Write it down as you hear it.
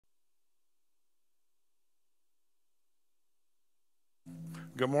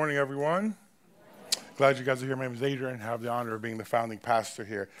Good morning, everyone. Glad you guys are here. My name is Adrian. I have the honor of being the founding pastor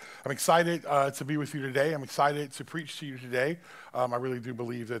here. I'm excited to be with you today. I'm excited to preach to you today. I really do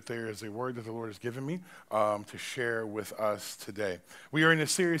believe that there is a word that the Lord has given me to share with us today. We are in a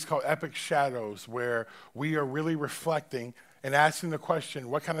series called Epic Shadows, where we are really reflecting and asking the question,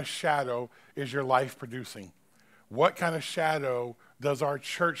 what kind of shadow is your life producing? What kind of shadow does our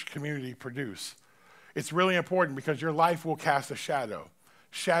church community produce? It's really important because your life will cast a shadow.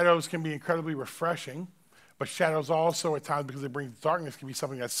 Shadows can be incredibly refreshing, but shadows also at times, because it brings darkness, can be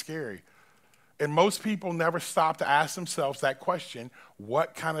something that's scary. And most people never stop to ask themselves that question,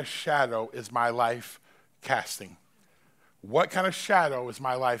 what kind of shadow is my life casting? What kind of shadow is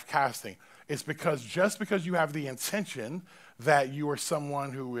my life casting? It's because just because you have the intention that you are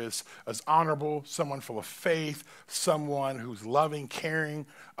someone who is as honorable, someone full of faith, someone who's loving, caring,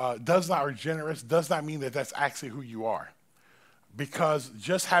 or generous, does not mean that that's actually who you are. Because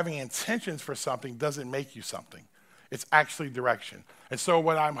just having intentions for something doesn't make you something. It's actually direction. And so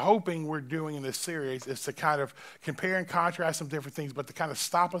what I'm hoping we're doing in this series is to kind of compare and contrast some different things, but to kind of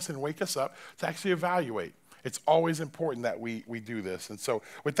stop us and wake us up to actually evaluate. It's always important that we do this. And so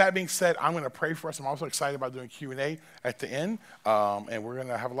with that being said, I'm going to pray for us. I'm also excited about doing Q&A at the end, and we're going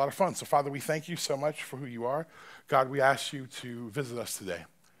to have a lot of fun. So Father, we thank you so much for who you are. God, we ask you to visit us today.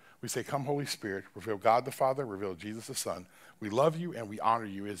 We say, come Holy Spirit, reveal God the Father, reveal Jesus the Son. We love you and we honor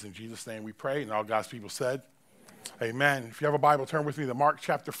you. It is in Jesus' name we pray. And all God's people said, amen. If you have a Bible, turn with me to Mark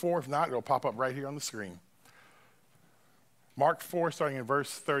chapter 4. If not, it'll pop up right here on the screen. Mark 4, starting in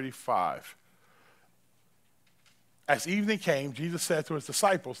verse 35. As evening came, Jesus said to his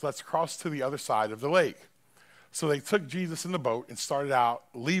disciples, let's cross to the other side of the lake. So they took Jesus in the boat and started out,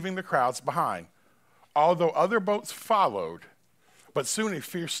 leaving the crowds behind. Although other boats followed, but soon a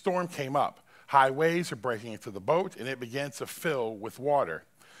fierce storm came up. High waves were breaking into the boat, and it began to fill with water.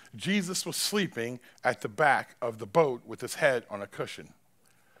 Jesus was sleeping at the back of the boat with his head on a cushion.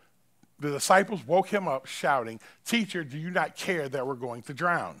 The disciples woke him up, shouting, Teacher, do you not care that we're going to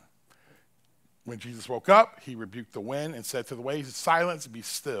drown? When Jesus woke up, he rebuked the wind and said to the waves, silence, be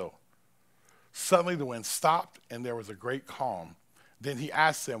still. Suddenly the wind stopped, and there was a great calm. Then he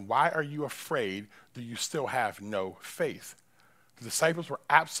asked them, why are you afraid? Do you still have no faith? The disciples were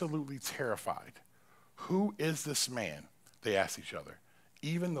absolutely terrified. Who is this man? They asked each other.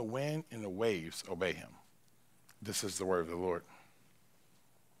 Even the wind and the waves obey him. This is the word of the Lord.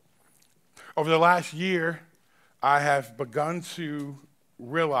 Over the last year, I have begun to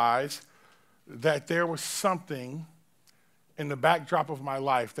realize that there was something in the backdrop of my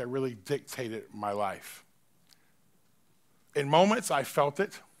life that really dictated my life. In moments, I felt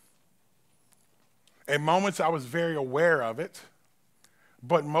it. In moments, I was very aware of it.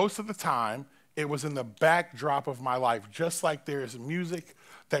 But most of the time, it was in the backdrop of my life, just like there's music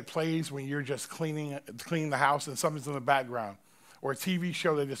that plays when you're just cleaning the house and something's in the background, or a TV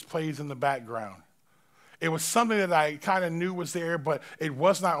show that just plays in the background. It was something that I kind of knew was there, but it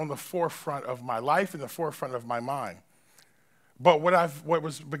was not on the forefront of my life and the forefront of my mind. But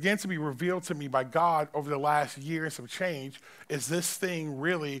what began to be revealed to me by God over the last year and some change is this thing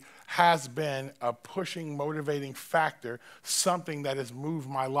really has been a pushing, motivating factor, something that has moved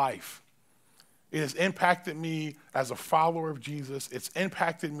my life. It has impacted me as a follower of Jesus. It's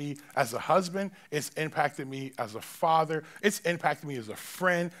impacted me as a husband. It's impacted me as a father. It's impacted me as a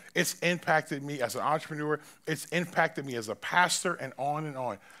friend. It's impacted me as an entrepreneur. It's impacted me as a pastor, and on and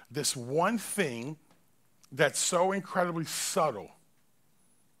on. This one thing that's so incredibly subtle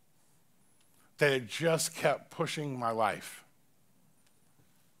that it just kept pushing my life.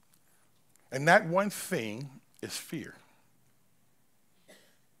 And that one thing is fear.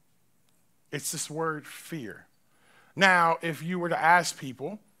 It's this word fear. Now, if you were to ask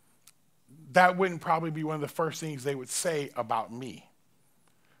people, that wouldn't probably be one of the first things they would say about me,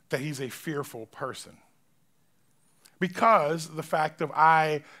 that he's a fearful person. Because the fact of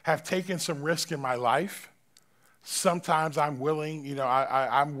I have taken some risk in my life. Sometimes I'm willing,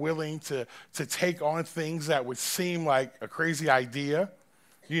 I'm willing to take on things that would seem like a crazy idea,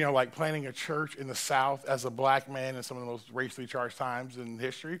 like planting a church in the South as a black man in some of the most racially charged times in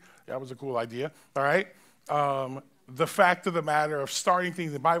history. That was a cool idea, all right? The fact of the matter of starting things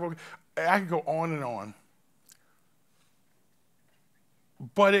in the Bible, I could go on and on.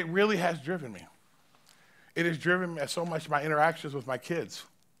 But it really has driven me. It has driven me so much my interactions with my kids.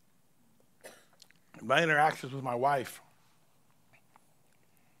 My interactions with my wife.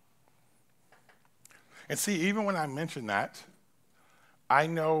 And see, even when I mention that, I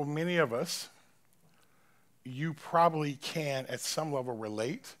know many of us, you probably can at some level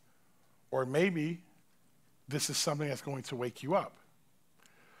relate, or maybe this is something that's going to wake you up.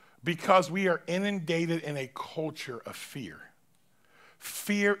 Because we are inundated in a culture of fear.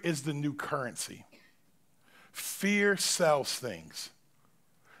 Fear is the new currency. Fear sells things.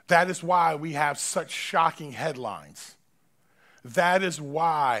 That is why we have such shocking headlines. That is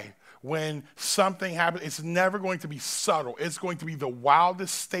why when something happens, it's never going to be subtle. It's going to be the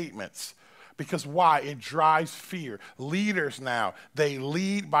wildest statements. Because why? It drives fear. Leaders now, they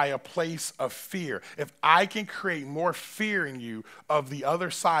lead by a place of fear. If I can create more fear in you of the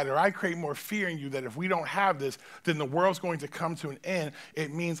other side, or I create more fear in you that if we don't have this, then the world's going to come to an end,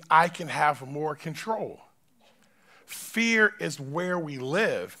 it means I can have more control. Fear is where we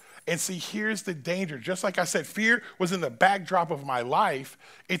live. And see, here's the danger. Just like I said, fear was in the backdrop of my life.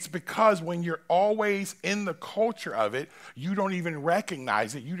 It's because when you're always in the culture of it, you don't even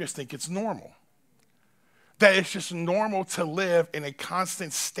recognize it. You just think it's normal. That it's just normal to live in a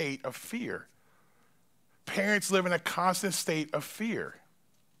constant state of fear. Parents live in a constant state of fear.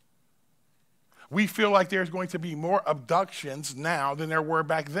 We feel like there's going to be more abductions now than there were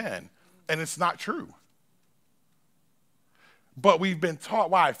back then. And it's not true. But we've been taught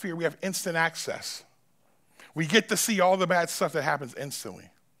why fear. We have instant access. We get to see all the bad stuff that happens instantly.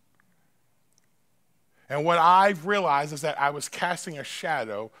 And what I've realized is that I was casting a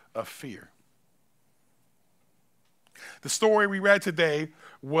shadow of fear. The story we read today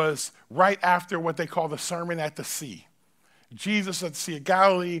was right after what they call the Sermon at the Sea. Jesus at the Sea of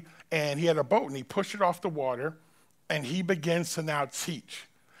Galilee, and he had a boat, and he pushed it off the water, and he begins to now teach.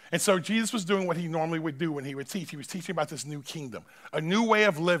 And so Jesus was doing what he normally would do when he would teach. He was teaching about this new kingdom, a new way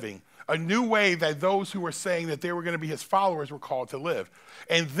of living, a new way that those who were saying that they were going to be his followers were called to live.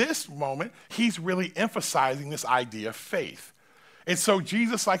 And this moment, he's really emphasizing this idea of faith. And so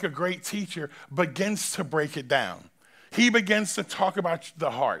Jesus, like a great teacher, begins to break it down. He begins to talk about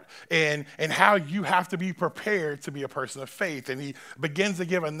the heart and how you have to be prepared to be a person of faith. And he begins to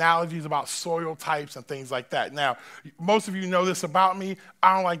give analogies about soil types and things like that. Now, most of you know this about me.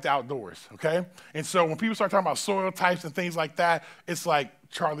 I don't like the outdoors, okay? And so when people start talking about soil types and things like that, it's like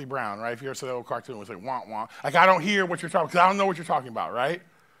Charlie Brown, right? If you ever saw that old cartoon, it's like, wah, wah. Like, I don't hear what you're talking about because I don't know what you're talking about, right?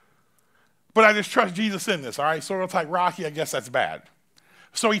 But I just trust Jesus in this, all right? Soil type rocky, I guess that's bad.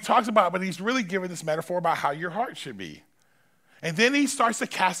 So he talks about, but he's really giving this metaphor about how your heart should be. And then he starts to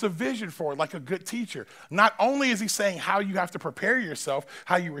cast a vision for it like a good teacher. Not only is he saying how you have to prepare yourself,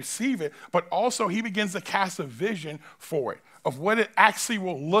 how you receive it, but also he begins to cast a vision for it, of what it actually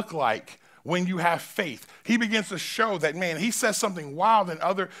will look like when you have faith. He begins to show that, man, he says something wild in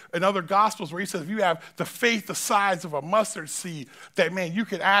other gospels where he says if you have the faith the size of a mustard seed, that, man, you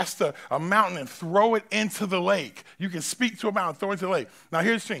could ask a mountain and throw it into the lake. You can speak to a mountain, throw it into the lake. Now,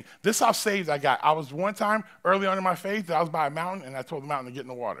 here's the thing. This is how saved I got. I was one time early on in my faith that I was by a mountain, and I told the mountain to get in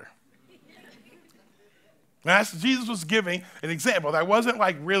the water. Now, Jesus was giving an example. That wasn't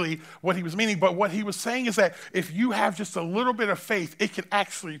like really what he was meaning, but what he was saying is that if you have just a little bit of faith, it can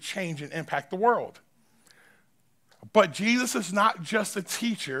actually change and impact the world. But Jesus is not just a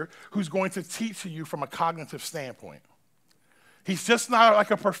teacher who's going to teach you from a cognitive standpoint. He's just not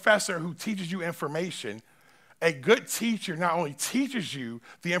like a professor who teaches you information. A good teacher not only teaches you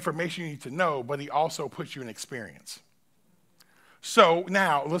the information you need to know, but he also puts you in experience. So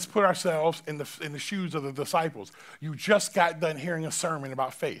now let's put ourselves in the shoes of the disciples. You just got done hearing a sermon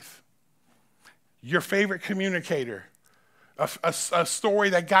about faith. Your favorite communicator, a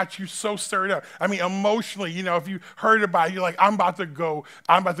story that got you so stirred up. I mean, emotionally, if you heard about it, you're like, I'm about to go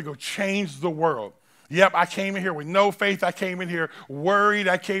change the world. Yep, I came in here with no faith. I came in here worried.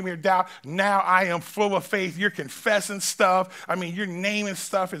 I came here doubt. Now I am full of faith. You're confessing stuff. I mean, you're naming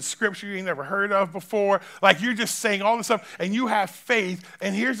stuff in scripture you ain't never heard of before. Like, you're just saying all this stuff, and you have faith.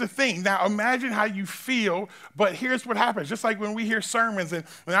 And here's the thing. Now, imagine how you feel, but here's what happens. Just like when we hear sermons, and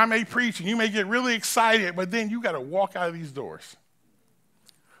I may preach, and you may get really excited, but then you got to walk out of these doors.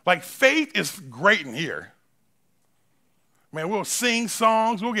 Like, faith is great in here. Man, we'll sing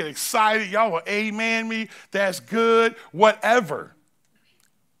songs, we'll get excited, y'all will amen me, that's good, whatever.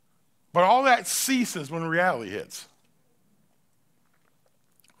 But all that ceases when reality hits.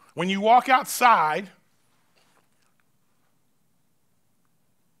 When you walk outside,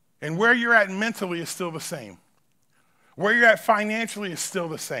 and where you're at mentally is still the same. Where you're at financially is still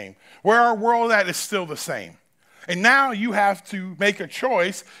the same. Where our world at is still the same. And now you have to make a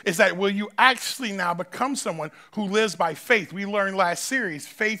choice, is that will you actually now become someone who lives by faith? We learned last series,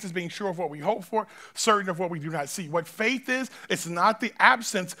 faith is being sure of what we hope for, certain of what we do not see. What faith is, it's not the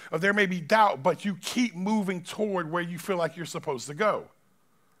absence of there may be doubt, but you keep moving toward where you feel like you're supposed to go,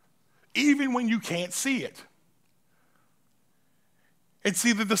 even when you can't see it. And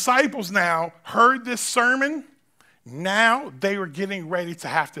see, the disciples now heard this sermon. Now they were getting ready to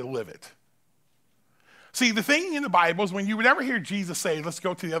have to live it. See, the thing in the Bible is when you would ever hear Jesus say, let's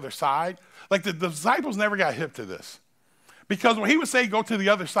go to the other side, like the disciples never got hip to this. Because when he would say go to the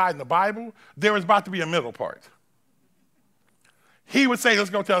other side in the Bible, there was about to be a middle part. He would say, let's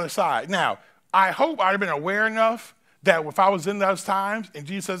go to the other side. Now, I hope I'd have been aware enough that if I was in those times and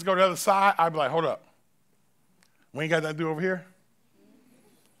Jesus says go to the other side, I'd be like, hold up. We ain't got nothing to do over here.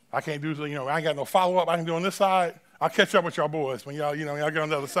 I can't do, I ain't got no follow-up I can do on this side. I'll catch up with y'all boys when y'all get on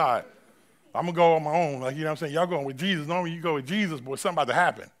the other side. I'm going to go on my own. Like, what I'm saying? Y'all going with Jesus. Normally you go with Jesus, but something about to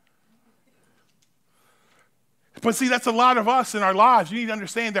happen. But see, that's a lot of us in our lives. You need to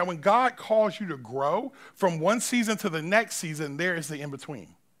understand that when God calls you to grow from one season to the next season, there is the in-between.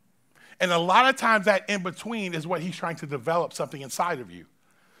 And a lot of times that in-between is what he's trying to develop something inside of you.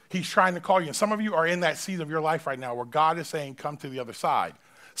 He's trying to call you. And some of you are in that season of your life right now where God is saying, come to the other side.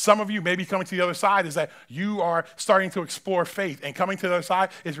 Some of you maybe coming to the other side is that you are starting to explore faith, and coming to the other side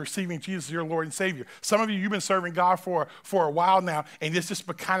is receiving Jesus as your Lord and Savior. Some of you, you've been serving God for a while now, and it's just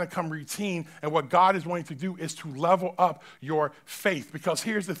kind of become routine, and what God is wanting to do is to level up your faith, because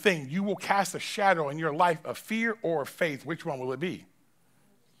here's the thing, you will cast a shadow in your life of fear or of faith. Which one will it be?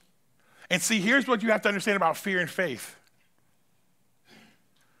 And see, here's what you have to understand about fear and faith.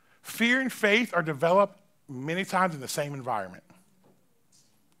 Fear and faith are developed many times in the same environment.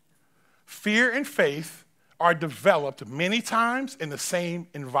 Fear and faith are developed many times in the same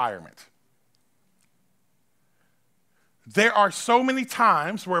environment. There are so many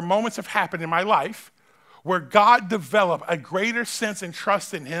times where moments have happened in my life where God developed a greater sense and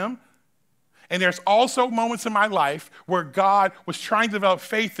trust in him. And there's also moments in my life where God was trying to develop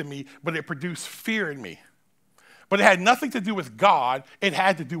faith in me, but it produced fear in me. But it had nothing to do with God. It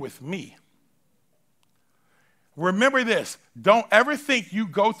had to do with me. Remember this, don't ever think you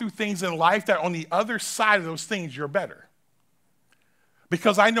go through things in life that on the other side of those things you're better.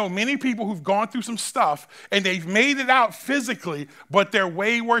 Because I know many people who've gone through some stuff and they've made it out physically, but they're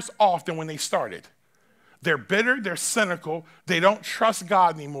way worse off than when they started. They're bitter, they're cynical, they don't trust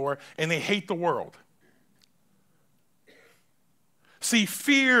God anymore, and they hate the world. See,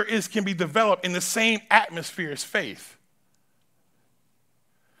 fear can be developed in the same atmosphere as faith.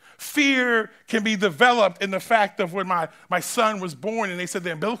 Fear can be developed in the fact of when my son was born and they said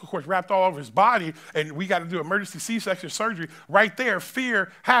the umbilical cord wrapped all over his body and we got to do emergency C-section surgery. Right there,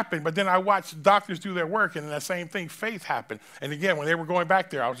 fear happened. But then I watched doctors do their work and that same thing, faith happened. And again, when they were going back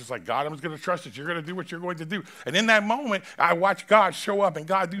there, I was just like, God, I'm just going to trust that you're going to do what you're going to do. And in that moment, I watched God show up and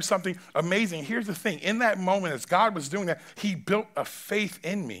God do something amazing. Here's the thing. In that moment, as God was doing that, he built a faith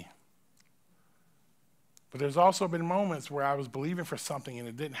in me. But there's also been moments where I was believing for something and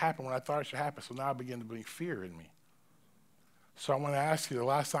it didn't happen when I thought it should happen, so now I begin to bring fear in me. So I want to ask you, the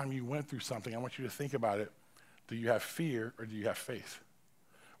last time you went through something, I want you to think about it. Do you have fear or do you have faith?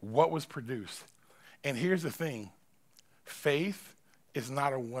 What was produced? And here's the thing. Faith is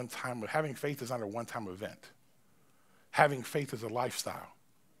not a one-time, having faith is not a one-time event. Having faith is a lifestyle.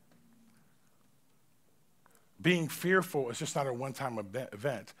 Being fearful is just not a one-time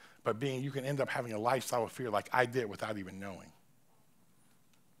event, but you can end up having a lifestyle of fear like I did without even knowing.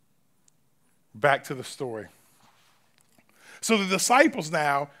 Back to the story. So the disciples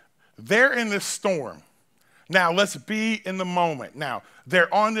now, they're in this storm. Now, let's be in the moment. Now,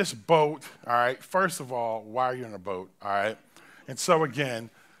 they're on this boat, all right? First of all, why are you in a boat, all right? And so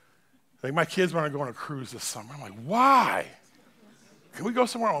again, like my kids want to go on a cruise this summer. I'm like, why? Can we go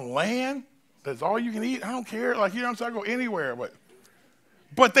somewhere on land? That's all you can eat? I don't care. Like, you know what I'm saying? I go anywhere.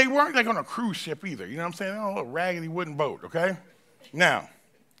 But they weren't like on a cruise ship either. You know what I'm saying? They're on a little raggedy wooden boat, okay? Now,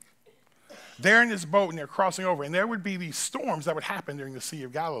 they're in this boat and they're crossing over. And there would be these storms that would happen during the Sea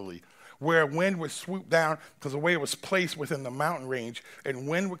of Galilee where wind would swoop down because the way it was placed within the mountain range, and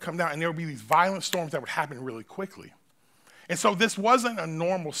wind would come down and there would be these violent storms that would happen really quickly. And so this wasn't a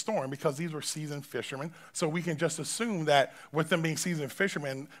normal storm because these were seasoned fishermen. So we can just assume that with them being seasoned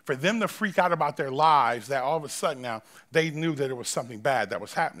fishermen, for them to freak out about their lives, that all of a sudden now they knew that it was something bad that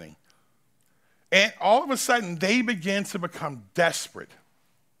was happening. And all of a sudden they began to become desperate.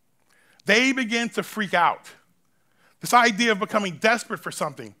 They began to freak out. This idea of becoming desperate for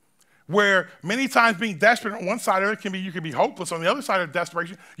something, where many times being desperate on one side of it can be you can be hopeless. On the other side of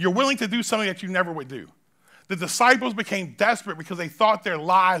desperation, you're willing to do something that you never would do. The disciples became desperate because they thought their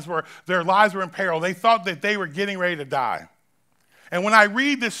lives were in peril. They thought that they were getting ready to die. And when I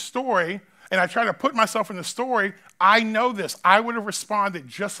read this story and I try to put myself in the story, I know this. I would have responded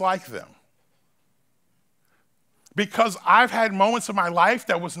just like them. Because I've had moments of my life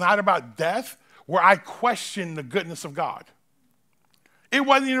that was not about death where I questioned the goodness of God. It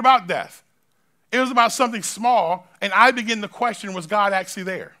wasn't even about death. It was about something small, and I began to question, was God actually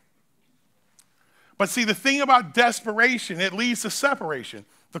there? But see, the thing about desperation, it leads to separation.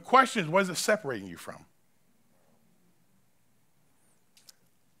 The question is, what is it separating you from?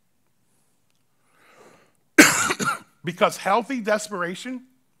 Because healthy desperation,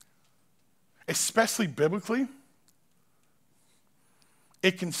 especially biblically,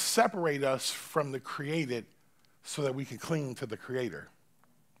 it can separate us from the created so that we can cling to the Creator.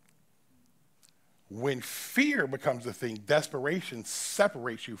 When fear becomes a thing, desperation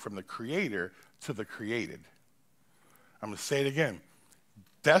separates you from the Creator to the created. I'm going to say it again.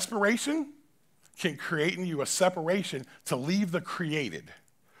 Desperation can create in you a separation to leave the created,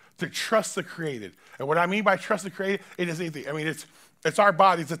 to trust the created. And what I mean by trust the created, it is anything. I mean, it's our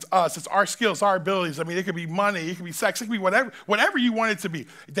bodies, it's us, it's our skills, our abilities. I mean, it could be money, it could be sex, it could be whatever you want it to be.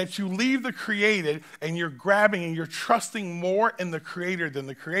 That you leave the created and you're grabbing and you're trusting more in the creator than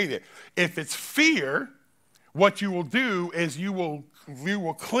the created. If it's fear, what you will do is you will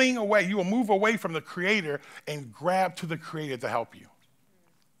cling away, you will move away from the creator and grab to the creator to help you.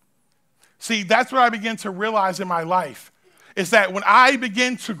 See, that's what I began to realize in my life, is that when I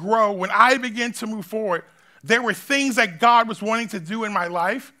began to grow, when I began to move forward, there were things that God was wanting to do in my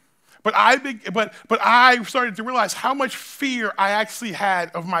life, but I started to realize how much fear I actually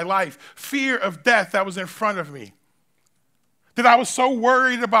had of my life, fear of death that was in front of me. That I was so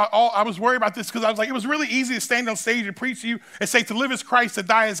worried about this because I was like, it was really easy to stand on stage and preach to you and say to live as Christ, to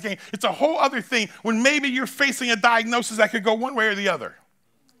die as gain. It's a whole other thing when maybe you're facing a diagnosis that could go one way or the other.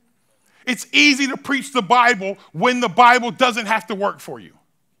 It's easy to preach the Bible when the Bible doesn't have to work for you.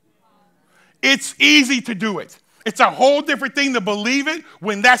 It's easy to do it. It's a whole different thing to believe it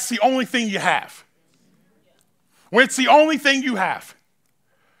when that's the only thing you have. When it's the only thing you have.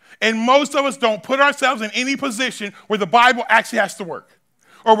 And most of us don't put ourselves in any position where the Bible actually has to work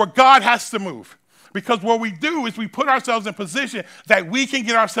or where God has to move. Because what we do is we put ourselves in position that we can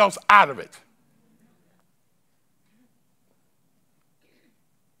get ourselves out of it.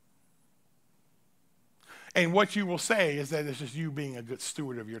 And what you will say is that it's just you being a good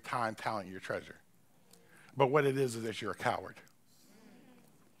steward of your time, talent, your treasure. But what it is that you're a coward.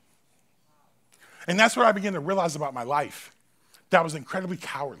 And that's what I began to realize about my life. That I was incredibly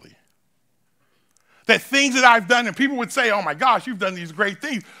cowardly. That things that I've done, and people would say, oh my gosh, you've done these great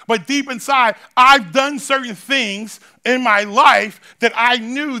things. But deep inside, I've done certain things in my life that I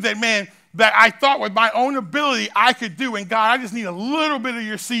knew that, man, that I thought with my own ability I could do. And God, I just need a little bit of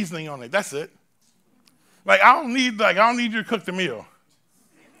your seasoning on it. That's it. Like, I don't need you to cook the meal.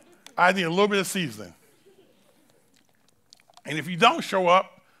 I need a little bit of seasoning. And if you don't show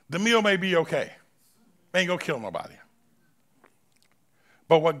up, the meal may be okay. Ain't gonna kill nobody.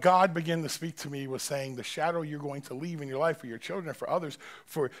 But what God began to speak to me was saying the shadow you're going to leave in your life for your children, for others,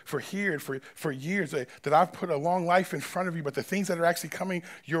 for years, that I've put a long life in front of you, but the things that are actually coming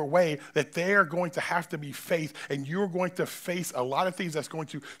your way, that they are going to have to be faith, and you're going to face a lot of things that's going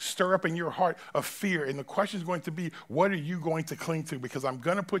to stir up in your heart of fear. And the question is going to be, what are you going to cling to? Because I'm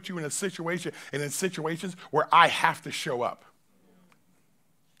going to put you in a situation and in situations where I have to show up.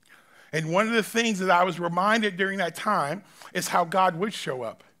 And one of the things that I was reminded during that time is how God would show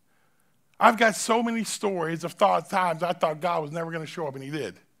up. I've got so many stories of times I thought God was never going to show up, and he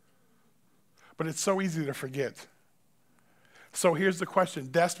did. But it's so easy to forget. So here's the question.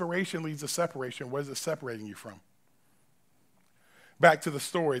 Desperation leads to separation. What is it separating you from? Back to the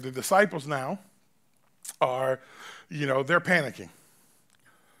story. The disciples now are, they're panicking.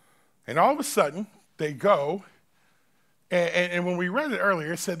 And all of a sudden, they go. And when we read it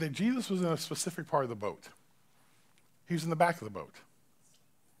earlier, it said that Jesus was in a specific part of the boat. He was in the back of the boat,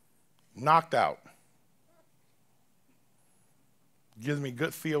 knocked out. Gives me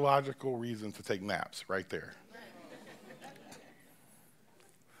good theological reason to take naps right there.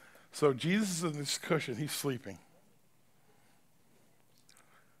 So Jesus is in this cushion, he's sleeping.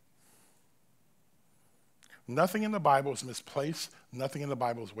 Nothing in the Bible is misplaced. Nothing in the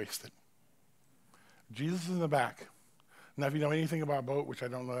Bible is wasted. Jesus is in the back. Now, if you know anything about a boat, which I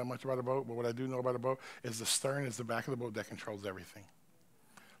don't know that much about a boat, but what I do know about a boat is the stern is the back of the boat that controls everything.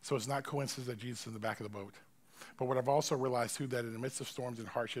 So it's not coincidence that Jesus is in the back of the boat. But what I've also realized, too, that in the midst of storms and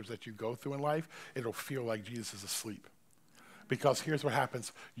hardships that you go through in life, it'll feel like Jesus is asleep. Because here's what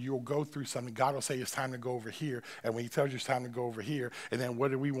happens. You'll go through something. God will say it's time to go over here. And when he tells you it's time to go over here, and then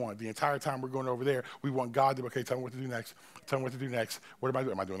what do we want? The entire time we're going over there, we want God to, okay, tell me what to do next. Tell me what to do next. What am I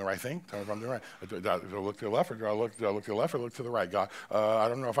doing? Am I doing the right thing? Tell me if I'm doing right. Do I look to the left, or do I look to the left, or look to the right? God, I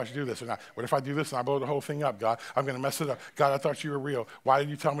don't know if I should do this or not. What if I do this and I blow the whole thing up? God, I'm going to mess it up. God, I thought you were real. Why did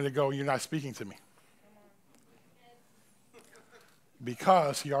you tell me to go and you're not speaking to me?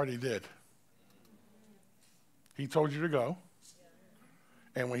 Because he already did. He told you to go.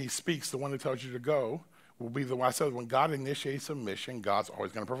 And when he speaks, the one that tells you to go will be the one. I said, when God initiates a mission, God's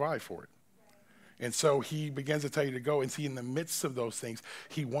always going to provide for it. And so he begins to tell you to go. And see, in the midst of those things,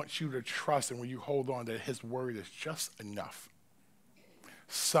 he wants you to trust. And when you hold on, that his word is just enough.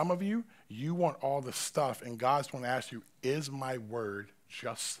 Some of you, you want all the stuff. And God's going to ask you, is my word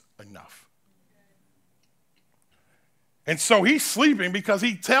just enough? And so he's sleeping because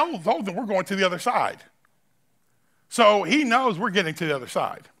he told them we're going to the other side. So he knows we're getting to the other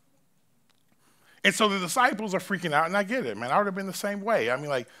side. And so the disciples are freaking out, and I get it, man. I would have been the same way. I mean,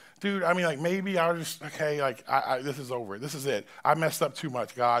 like, dude, maybe I'll just, okay, like, this is over. This is it. I messed up too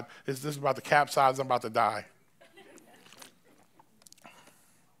much, God. This is about to capsize. I'm about to die.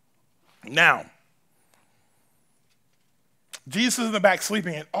 Now, Jesus is in the back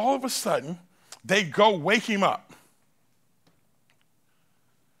sleeping, and all of a sudden, they go wake him up.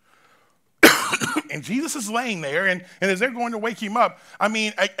 And Jesus is laying there, and as they're going to wake him up,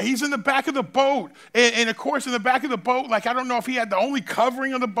 he's in the back of the boat. And of course, in the back of the boat, like, I don't know if he had the only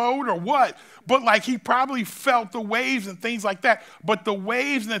covering of the boat or what, but like he probably felt the waves and things like that. But the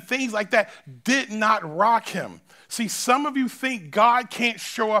waves and the things like that did not rock him. See, some of you think God can't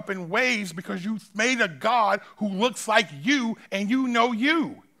show up in waves because you've made a God who looks like you and you know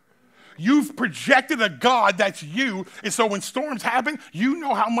you. You've projected a God that's you, and so when storms happen, you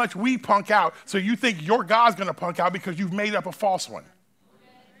know how much we punk out, so you think your God's going to punk out because you've made up a false one.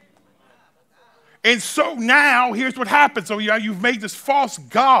 And so now, here's what happens. So you've made this false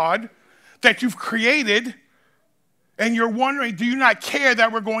God that you've created, and you're wondering, do you not care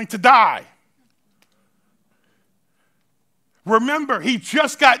that we're going to die? Remember, he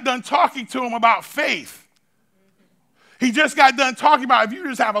just got done talking to him about faith. He just got done talking about if you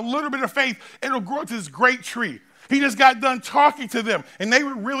just have a little bit of faith, it'll grow to this great tree. He just got done talking to them, and they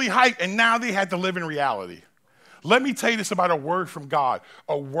were really hyped, and now they had to live in reality. Let me tell you this about a word from God.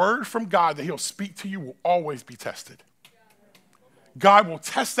 A word from God that he'll speak to you will always be tested. God will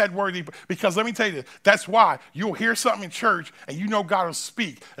test that word because let me tell you this, that's why you'll hear something in church and you know God will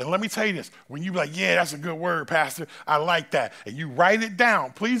speak. And let me tell you this, when you be like, yeah, that's a good word, Pastor, I like that, and you write it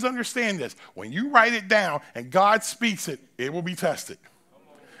down, please understand this. When you write it down and God speaks it, it will be tested.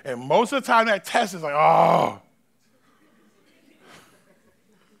 And most of the time that test is like, oh.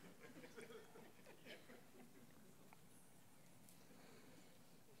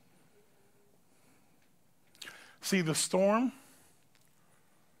 See, the storm.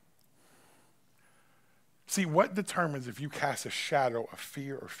 See, what determines if you cast a shadow of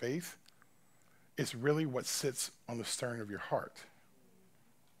fear or faith is really what sits on the stern of your heart.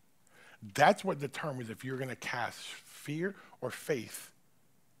 That's what determines if you're going to cast fear or faith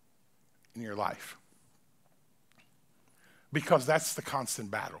in your life. Because that's the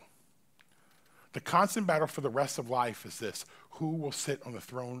constant battle. The constant battle for the rest of life is this: who will sit on the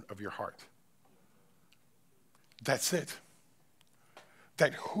throne of your heart? That's it.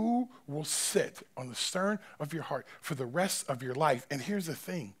 That who will sit on the stern of your heart for the rest of your life. And here's the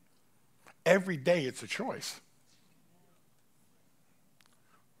thing. Every day it's a choice.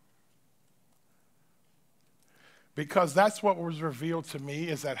 Because that's what was revealed to me,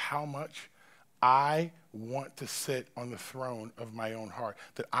 is that how much I want to sit on the throne of my own heart.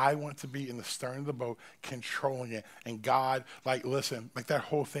 That I want to be in the stern of the boat, controlling it. And God, like, listen, like that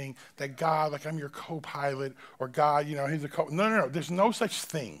whole thing, that God, like I'm your co-pilot, or God, you know, he's a No. There's no such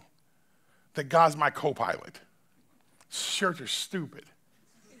thing that God's my co-pilot. Shirts are stupid.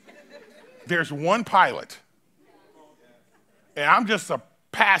 There's one pilot. And I'm just a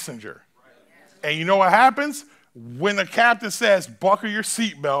passenger. And you know what happens? When the captain says, buckle your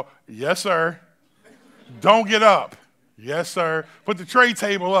seatbelt, yes, sir. Don't get up. Yes, sir. Put the tray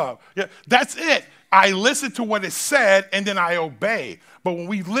table up. Yeah, that's it. I listen to what is said, and then I obey. But when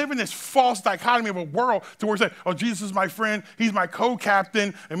we live in this false dichotomy of a world to where it's like, oh, Jesus is my friend, he's my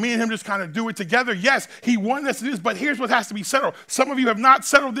co-captain, and me and him just kind of do it together. Yes, he wanted us to do this, but here's what has to be settled. Some of you have not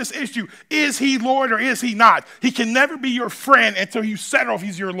settled this issue. Is he Lord or is he not? He can never be your friend until you settle if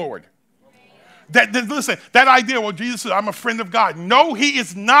he's your Lord. Listen, that idea, well, Jesus said, I'm a friend of God. No, he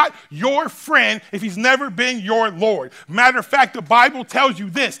is not your friend if he's never been your Lord. Matter of fact, the Bible tells you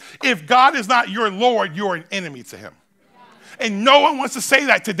this: if God is not your Lord, you're an enemy to him. And no one wants to say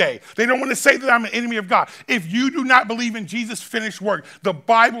that today. They don't want to say that I'm an enemy of God. If you do not believe in Jesus' finished work, the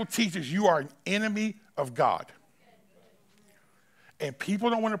Bible teaches you are an enemy of God. And people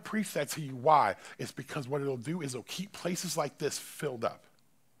don't want to preach that to you. Why? It's because what it'll do is it'll keep places like this filled up.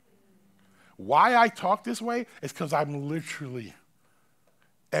 Why I talk this way is because I'm literally,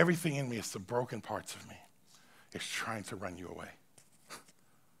 everything in me, it's the broken parts of me, is trying to run you away.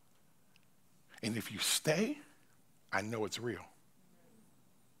 And if you stay, I know it's real.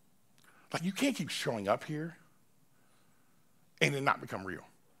 Like, you can't keep showing up here and it not become real.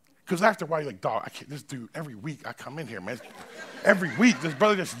 Because after a while, you're like, dog, I can't, this dude, every week I come in here, man. Every week, this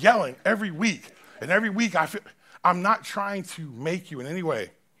brother just yelling every week. And every week I'm not trying to make you in any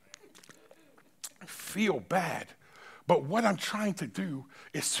way feel bad. But what I'm trying to do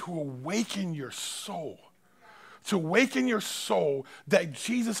is to awaken your soul. To awaken your soul that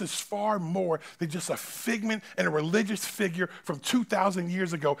Jesus is far more than just a figment and a religious figure from 2,000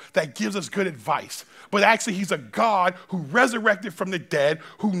 years ago that gives us good advice. But actually, he's a God who resurrected from the dead,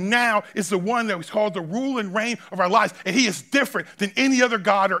 who now is the one that was called the rule and reign of our lives. And he is different than any other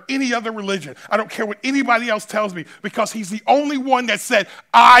God or any other religion. I don't care what anybody else tells me, because he's the only one that said,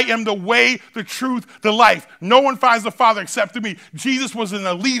 I am the way, the truth, the life. No one finds the Father except through me. Jesus was an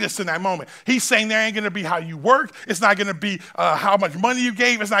elitist in that moment. He's saying there ain't going to be how you work. It's not going to be how much money you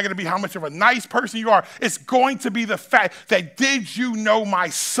gave. It's not going to be how much of a nice person you are. It's going to be the fact that, did you know my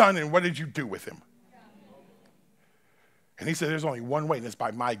son and what did you do with him? And he said there's only one way, and it's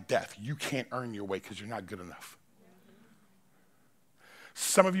by my death. You can't earn your way because you're not good enough.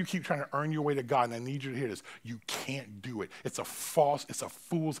 Some of you keep trying to earn your way to God, and I need you to hear this. You can't do it. It's a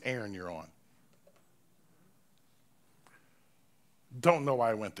fool's errand you're on. Don't know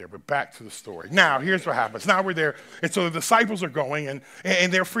why I went there, but back to the story. Now, here's what happens. Now we're there, and so the disciples are going, and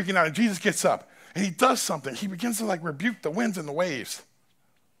they're freaking out, and Jesus gets up, and he does something. He begins to, like, rebuke the winds and the waves.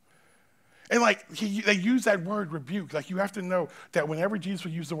 And, like, they use that word rebuke. Like, you have to know that whenever Jesus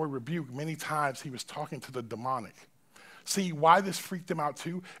would use the word rebuke, many times he was talking to the demonic. See, why this freaked them out,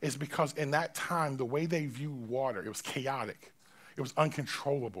 too, is because in that time, the way they viewed water, it was chaotic. It was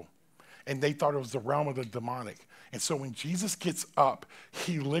uncontrollable. And they thought it was the realm of the demonic. And so when Jesus gets up,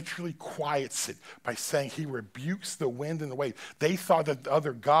 he literally quiets it by saying he rebukes the wind and the waves. They thought that the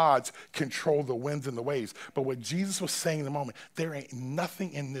other gods control the winds and the waves. But what Jesus was saying in the moment, there ain't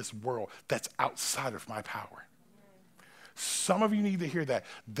nothing in this world that's outside of my power. Some of you need to hear that.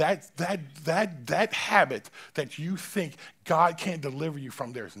 That habit that you think God can't deliver you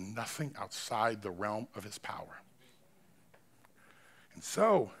from, there's nothing outside the realm of his power. And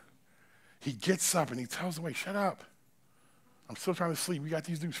so he gets up and he tells the way, shut up. I'm still trying to sleep. We got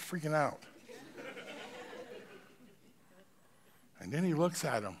these dudes freaking out. And then he looks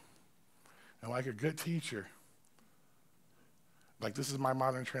at him, and like a good teacher, like, this is my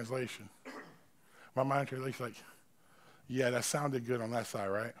modern translation. My modern translation, like, yeah, that sounded good on that side,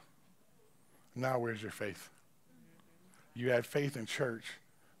 right? Now where's your faith? You had faith in church.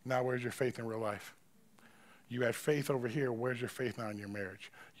 Now where's your faith in real life? You had faith over here. Where's your faith now in your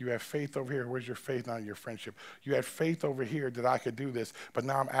marriage? You have faith over here. Where's your faith now in your friendship? You had faith over here that I could do this, but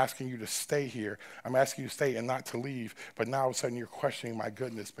now I'm asking you to stay here. I'm asking you to stay and not to leave, but now all of a sudden you're questioning my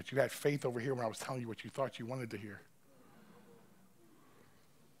goodness. But you had faith over here when I was telling you what you thought you wanted to hear.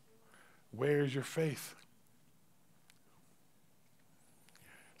 Where's your faith?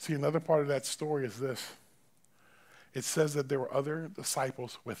 See, another part of that story is this. It says that there were other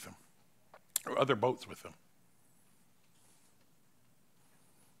disciples with them, or other boats with them.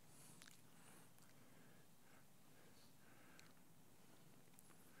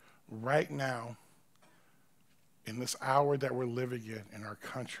 Right now, in this hour that we're living in our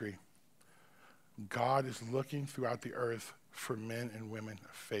country, God is looking throughout the earth for men and women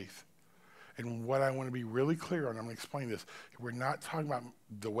of faith. And what I want to be really clear on, I'm going to explain this. We're not talking about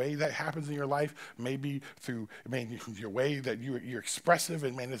the way that happens in your life, maybe through, your way that you're expressive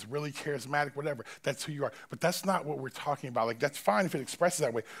and, it's really charismatic, whatever. That's who you are. But that's not what we're talking about. Like, that's fine if it expresses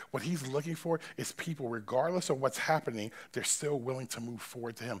that way. What he's looking for is people, regardless of what's happening, they're still willing to move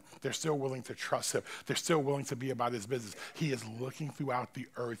forward to him. They're still willing to trust him. They're still willing to be about his business. He is looking throughout the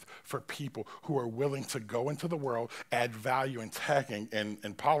earth for people who are willing to go into the world, add value in tech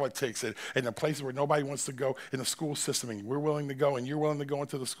and politics and the places where nobody wants to go in the school system, and we're willing to go, and you're willing to go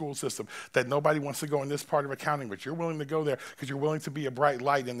into the school system that nobody wants to go in this part of accounting, but you're willing to go there because you're willing to be a bright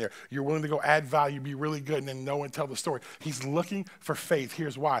light in there. You're willing to go add value, be really good, and then know and tell the story. He's looking for faith.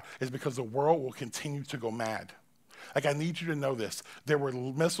 Here's why. It's because the world will continue to go mad. Like, I need you to know this. There were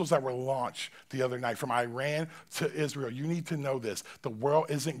missiles that were launched the other night from Iran to Israel. You need to know this. The world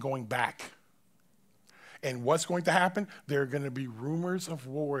isn't going back. And what's going to happen? There are going to be rumors of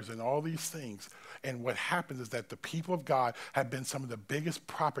wars and all these things. And what happens is that the people of God have been some of the biggest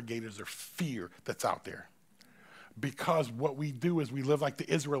propagators of fear that's out there. Because what we do is we live like the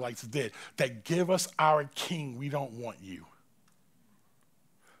Israelites did. That give us our king, we don't want you.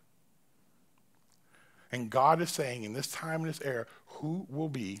 And God is saying in this time, in this era, who will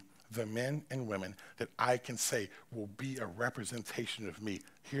be the men and women that I can say will be a representation of me?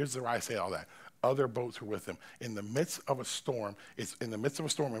 Here's where I say all that. other boats were with him. In the midst of a storm,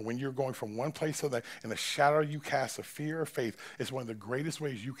 and when you're going from one place to the other, in the shadow you cast of fear or faith, is one of the greatest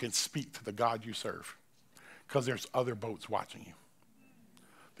ways you can speak to the God you serve. Because there's other boats watching you.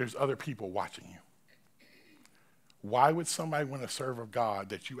 There's other people watching you. Why would somebody want to serve a God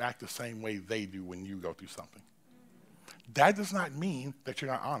that you act the same way they do when you go through something? That does not mean that you're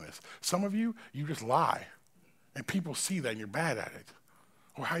not honest. Some of you, you just lie. And people see that and you're bad at it.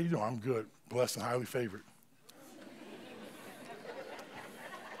 Well, how you doing? I'm good, blessed and highly favored.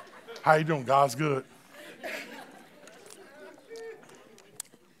 How you doing? God's good.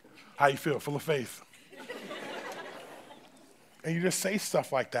 How you feel? Full of faith. And you just say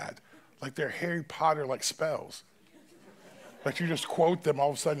stuff like that, like they're Harry Potter like spells. But you just quote them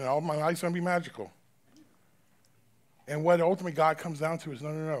all of a sudden, and all my life's going to be magical. And what ultimately God comes down to is,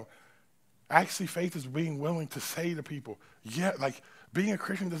 no. Actually, faith is being willing to say to people, yeah, like being a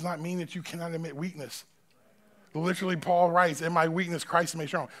Christian does not mean that you cannot admit weakness. Literally, Paul writes, in my weakness, Christ is made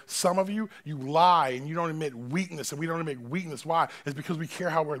strong. Some of you, you lie and you don't admit weakness, and we don't admit weakness. Why? It's because we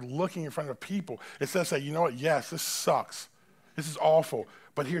care how we're looking in front of people. Instead of saying, you know what, yes, this sucks. This is awful.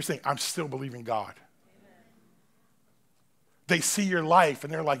 But here's the thing, I'm still believing God. They see your life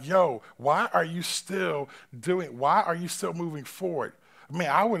and they're like, yo, why are you still moving forward? Man,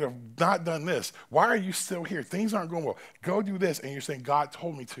 I would have not done this. Why are you still here? Things aren't going well. Go do this. And you're saying, God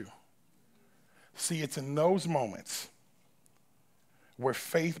told me to. See, it's in those moments where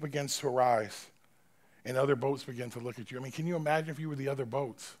faith begins to arise and other boats begin to look at you. I mean, can you imagine if you were the other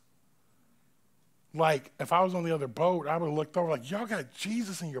boats? Like, if I was on the other boat, I would have looked over like, y'all got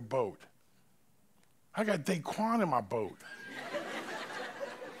Jesus in your boat. I got Daquan in my boat.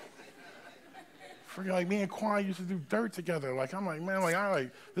 Freaking like me and Quan used to do dirt together. Like, I'm like,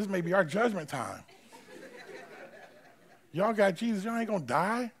 man, this may be our judgment time. Y'all got Jesus, y'all ain't gonna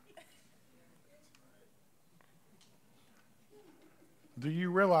die. Do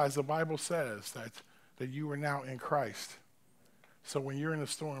you realize the Bible says that you are now in Christ? So when you're in a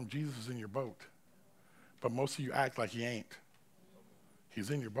storm, Jesus is in your boat. But most of you act like he ain't. He's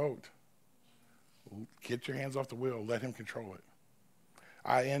in your boat. Get your hands off the wheel, let him control it.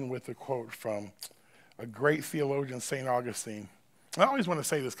 I end with a quote from a great theologian, St. Augustine. I always want to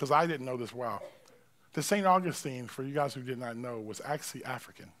say this because I didn't know this well. The St. Augustine, for you guys who did not know, was actually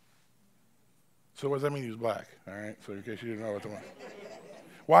African. So what does that mean he was black? All right, so in case you didn't know what the one.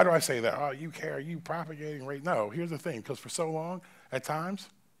 Why do I say that? Oh, you propagating race? No, here's the thing, because for so long, at times,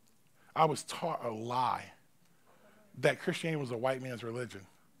 I was taught a lie that Christianity was a white man's religion.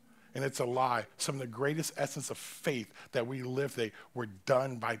 And it's a lie. Some of the greatest essence of faith that we live today were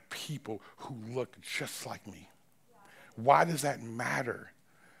done by people who look just like me. Why does that matter?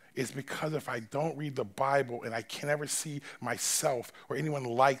 It's because if I don't read the Bible and I can never see myself or anyone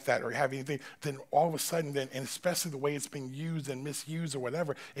like that or have anything, then all of a sudden, and especially the way it's being used and misused or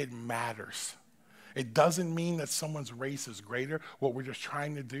whatever, it matters. It doesn't mean that someone's race is greater. What we're just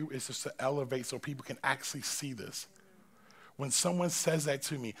trying to do is just to elevate so people can actually see this. When someone says that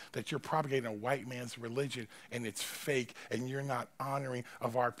to me, that you're propagating a white man's religion and it's fake and you're not honoring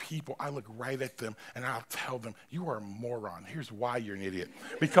of our people, I look right at them and I'll tell them, you are a moron. Here's why you're an idiot.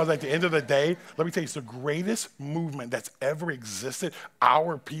 Because at the end of the day, let me tell you, it's the greatest movement that's ever existed.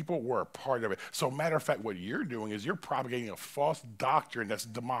 Our people were a part of it. So matter of fact, what you're doing is you're propagating a false doctrine that's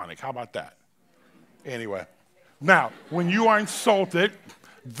demonic. How about that? Anyway, now, when you are insulted,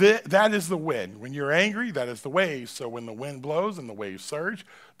 that is the wind. When you're angry, that is the waves. So when the wind blows and the waves surge,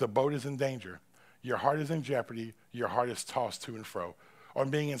 the boat is in danger. Your heart is in jeopardy. Your heart is tossed to and fro.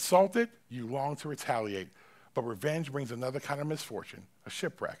 On being insulted, you long to retaliate. But revenge brings another kind of misfortune, a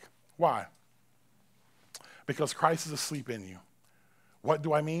shipwreck. Why? Because Christ is asleep in you. What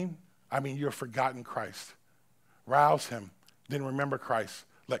do I mean? I mean you have forgotten Christ. Rouse him, then remember Christ.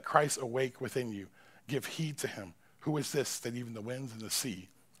 Let Christ awake within you. Give heed to him. Who is this that even the winds and the sea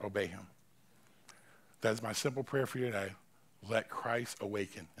obey him? That is my simple prayer for you today. Let Christ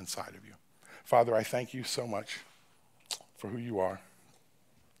awaken inside of you. Father, I thank you so much for who you are.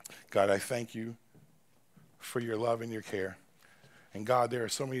 God, I thank you for your love and your care. And God, there are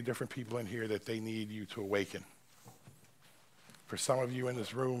so many different people in here that they need you to awaken. For some of you in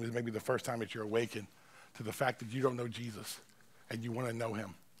this room, it may be the first time that you're awakened to the fact that you don't know Jesus and you want to know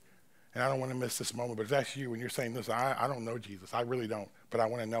him. And I don't want to miss this moment, but if that's you and you're saying, listen, I don't know Jesus. I really don't, but I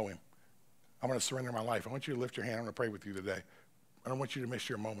want to know him. I want to surrender my life. I want you to lift your hand. I'm going to pray with you today. I don't want you to miss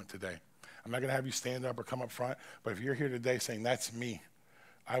your moment today. I'm not going to have you stand up or come up front, but if you're here today saying, that's me,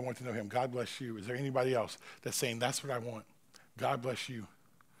 I want to know him. God bless you. Is there anybody else that's saying, that's what I want? God bless you.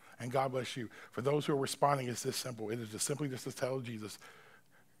 And God bless you. For those who are responding, it's this simple. It is just simply just to tell Jesus,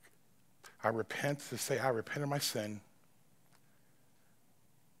 I repent to say, I repent of my sin.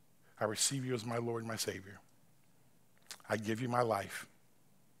 I receive you as my Lord and my Savior. I give you my life.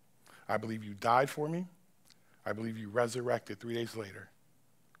 I believe you died for me. I believe you resurrected 3 days later.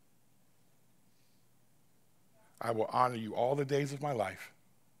 I will honor you all the days of my life.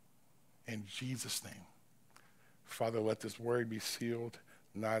 In Jesus' name. Father, let this word be sealed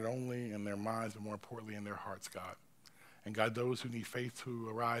not only in their minds, but more importantly in their hearts, God. And God, those who need faith to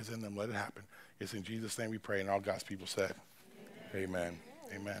arise in them, let it happen. It's in Jesus' name we pray, and all God's people said, amen.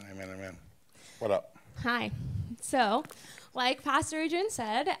 Amen, amen, amen. What up? Hi. So, like Pastor Adrian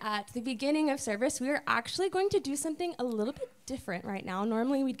said at the beginning of service, we are actually going to do something a little bit different right now.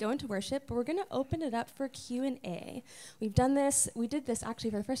 Normally we'd go into worship, but we're going to open it up for Q&A. We did this actually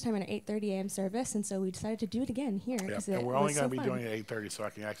for the first time in our 8:30 a.m. service, and so we decided to do it again here. Yep. And we're only going to be doing it at 8:30, so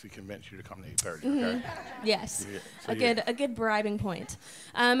I can actually convince you to come to 8:30, okay? Yes, so a good bribing point.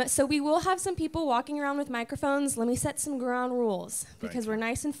 So we will have some people walking around with microphones. Let me set some ground rules because we're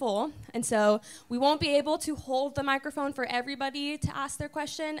nice and full, and so we won't be able to hold the microphone for everybody to ask their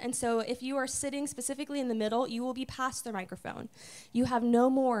question, and so if you are sitting specifically in the middle, you will be passed the microphone. You have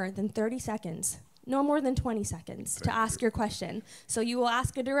no more than 30 seconds, no more than 20 seconds to ask your question. So you will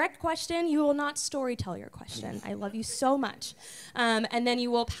ask a direct question. You will not story tell your question. I love you so much. And then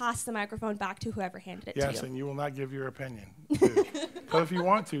you will pass the microphone back to whoever handed it to you. Yes, and you will not give your opinion. Because if you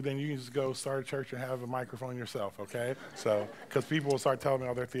want to, then you can just go start a church and have a microphone yourself, okay? So, because people will start telling me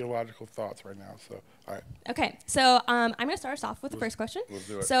all their theological thoughts right now. So, all right. Okay, so I'm going to start us off with the first question. Let's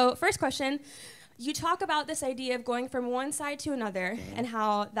do it. So, first question. You talk about this idea of going from one side to another and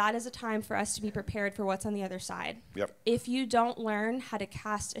how that is a time for us to be prepared for what's on the other side. Yep. If you don't learn how to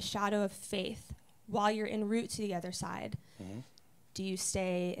cast a shadow of faith while you're en route to the other side, do you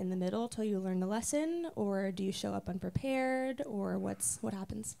stay in the middle till you learn the lesson, or do you show up unprepared, or what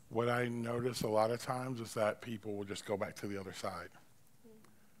happens? What I notice a lot of times is that people will just go back to the other side.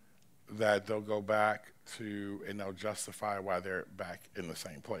 That they'll go back to, and they'll justify why they're back in the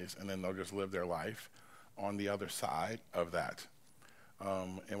same place, and then they'll just live their life on the other side of that.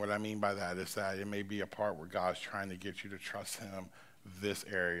 And what I mean by that is that it may be a part where God's trying to get you to trust him this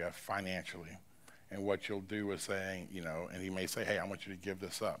area financially. And what you'll do is saying, and he may say, hey, I want you to give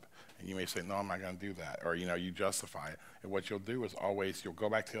this up. And you may say, no, I'm not going to do that. Or, you just it. And what you'll do is always, you'll go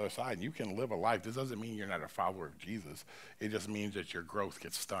back to the other side, and you can live a life. This doesn't mean you're not a follower of Jesus. It just means that your growth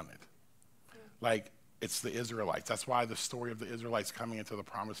gets stunted. Like, it's the Israelites. That's why the story of the Israelites coming into the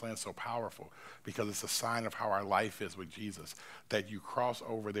promised land is so powerful, because it's a sign of how our life is with Jesus. That you cross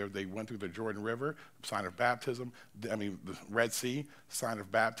over there, they went through the Jordan River, sign of baptism. The Red Sea, sign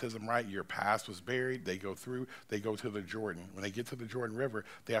of baptism, right? Your past was buried. They go through, they go to the Jordan. When they get to the Jordan River,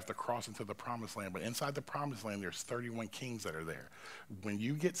 they have to cross into the promised land. But inside the promised land, there's 31 kings that are there. When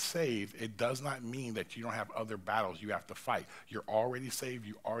you get saved, it does not mean that you don't have other battles you have to fight. You're already saved.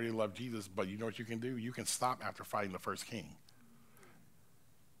 You already love Jesus. But you know what you can do? You can stop after fighting the first king.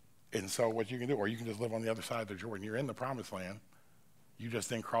 And so what you can do, or you can just live on the other side of the Jordan. You're in the promised land. You just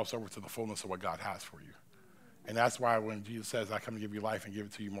then cross over to the fullness of what God has for you. And that's why when Jesus says, I come to give you life and give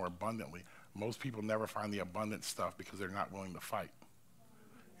it to you more abundantly, most people never find the abundant stuff because they're not willing to fight.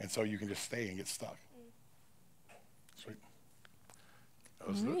 And so you can just stay and get stuck. Sweet. That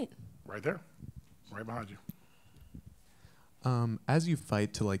was it. Right there. Right behind you. As you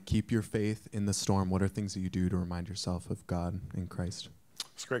fight to keep your faith in the storm, what are things that you do to remind yourself of God in Christ?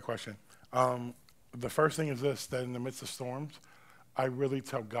 It's a great question. The first thing is this, that in the midst of storms, I really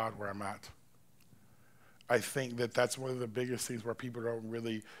tell God where I'm at. I think that that's one of the biggest things where people don't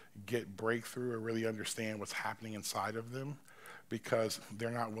really get breakthrough or really understand what's happening inside of them, because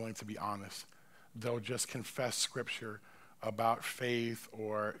they're not willing to be honest. They'll just confess scripture about faith,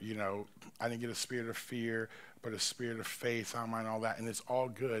 or, I didn't get a spirit of fear, but a spirit of faith, sound mind, all that, and it's all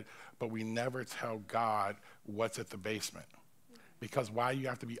good, but we never tell God what's at the basement. Because why you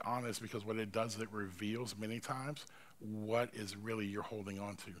have to be honest, because what it does is it reveals many times what is really you're holding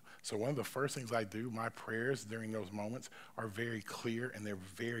on to. So one of the first things I do, my prayers during those moments are very clear, and they're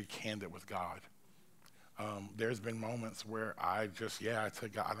very candid with God. There's been moments where I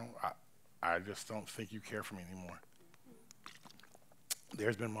told God, I just don't think you care for me anymore.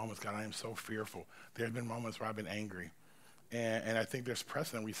 There's been moments, God, I am so fearful. There's been moments where I've been angry. And I think there's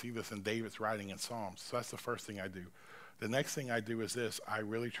precedent. We see this in David's writing in Psalms. So that's the first thing I do. The next thing I do is this. I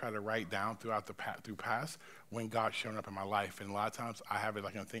really try to write down through past when God's shown up in my life. And a lot of times I have it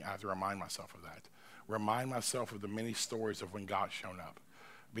I have to remind myself of that. Remind myself of the many stories of when God's shown up.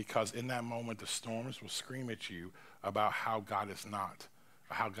 Because in that moment, the storms will scream at you about how God is not,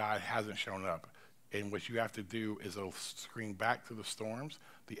 how God hasn't shown up. And what you have to do is it'll screen back to the storms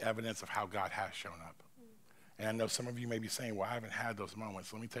the evidence of how God has shown up. And I know some of you may be saying, well, I haven't had those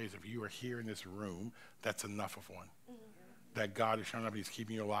moments. Let me tell you, if you are here in this room, that's enough of one. That God has shown up and he's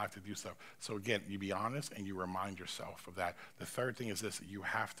keeping you alive to do stuff. So again, you be honest and you remind yourself of that. The third thing is this: you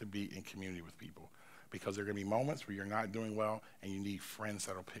have to be in community with people, because there are going to be moments where you're not doing well and you need friends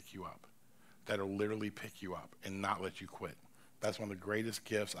that'll pick you up, that'll literally pick you up and not let you quit. That's one of the greatest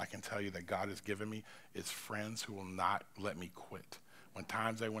gifts I can tell you that God has given me, is friends who will not let me quit. When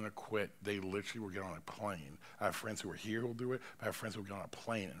times they want to quit, they literally will get on a plane. I have friends who are here who will do it, but I have friends who will get on a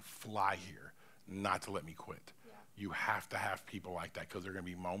plane and fly here not to let me quit. You have to have people like that, because there are going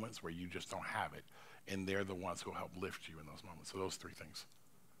to be moments where you just don't have it, and they're the ones who will help lift you in those moments. So those three things.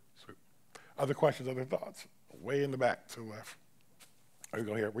 Sweet. Other questions, other thoughts? Way in the back to the left. We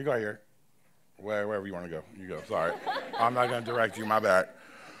go here. We go here. Wherever you want to go. You go. Sorry. I'm not going to direct you. My bad.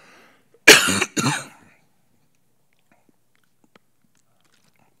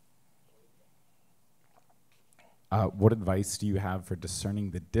 What advice do you have for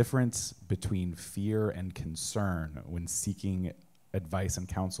discerning the difference between fear and concern when seeking advice and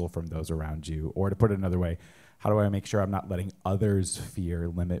counsel from those around you? Or to put it another way, how do I make sure I'm not letting others' fear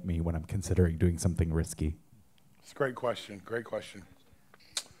limit me when I'm considering doing something risky? It's a great question. Great question.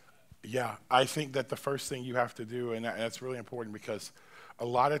 Yeah, I think that the first thing you have to do, and that's really important, because a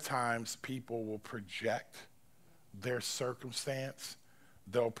lot of times people will project their circumstance,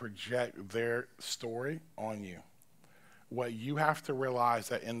 they'll project their story on you. What you have to realize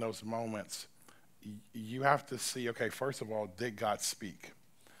that in those moments, you have to see, okay, first of all, did God speak?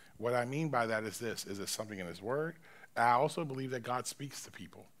 What I mean by that is this: is it something in his word? I also believe that God speaks to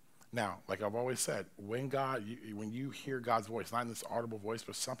people. Now, like I've always said, when you hear God's voice, not in this audible voice,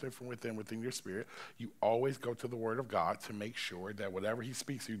 but something from within your spirit, you always go to the word of God to make sure that whatever he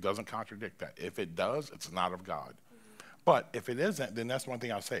speaks to you doesn't contradict that. If it does, it's not of God. But if it isn't, then that's one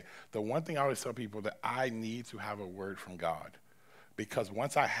thing I'll say. The one thing I always tell people, that I need to have a word from God, because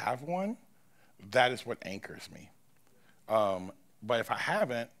once I have one, that is what anchors me. But if I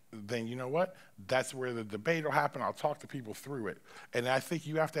haven't, then you know what? That's where the debate will happen. I'll talk to people through it. And I think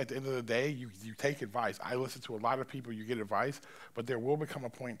you have to, at the end of the day, you take advice. I listen to a lot of people, you get advice, but there will become a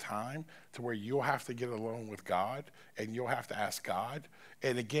point in time to where you'll have to get alone with God, and you'll have to ask God.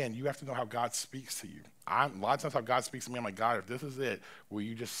 And again, you have to know how God speaks to you. A lot of times how God speaks to me, I'm like, God, if this is it, will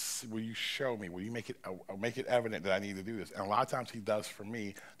you show me? Will you make it evident that I need to do this? And a lot of times he does for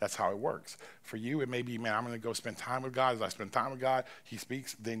me. That's how it works. For you, it may be, man, I'm going to go spend time with God. As I spend time with God, he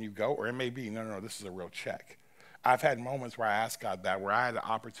speaks, then you go. Or it may be, no, this is a real check. I've had moments where I asked God that, where I had an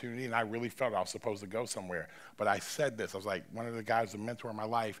opportunity and I really felt I was supposed to go somewhere. But I said this. I was like, one of the guys, a mentor in my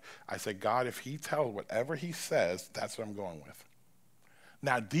life, I said, God, if he tells whatever he says, that's what I'm going with.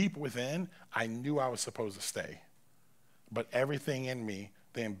 Now, deep within, I knew I was supposed to stay. But everything in me,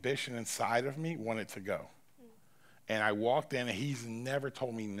 the ambition inside of me, wanted to go. And I walked in, and he's never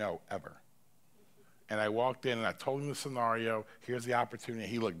told me no, ever. And I walked in, and I told him the scenario. Here's the opportunity.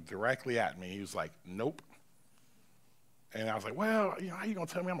 He looked directly at me. He was like, nope. And I was like, well, how you going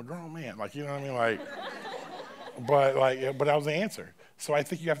to tell me I'm a grown man? Like, you know what I mean? But that was the answer. So I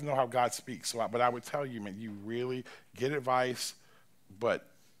think you have to know how God speaks. But I would tell you, man, you really get advice, but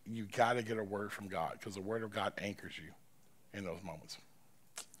you got to get a word from God, because the word of God anchors you in those moments.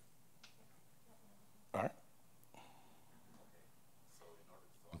 All right.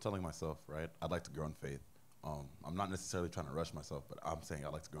 I'm telling myself, right, I'd like to grow in faith. I'm not necessarily trying to rush myself, but I'm saying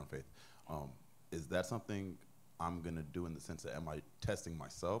I'd like to grow in faith. Is that something I'm going to do in the sense that, am I testing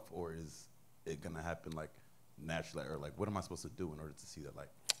myself, or is it going to happen like naturally, or like what am I supposed to do in order to see that, like,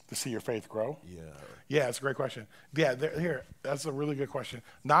 to see your faith grow? Yeah. Yeah, it's a great question. Yeah, that's a really good question.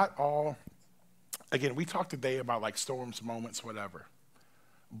 Not all, again, we talked today about like storms, moments, whatever.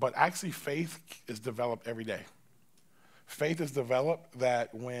 But actually faith is developed every day. Faith is developed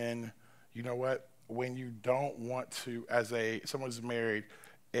that when, when you don't want to, someone's married,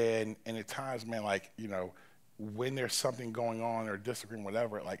 and at times, man, like, when there's something going on or disagreeing,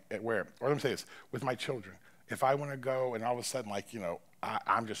 whatever, like or let me say this, with my children, if I want to go and all of a sudden, like,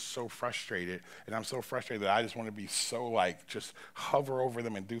 I'm just so frustrated, and I'm so frustrated that I just want to be so, like, just hover over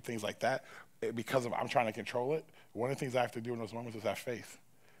them and do things like that because I'm trying to control it. One of the things I have to do in those moments is have faith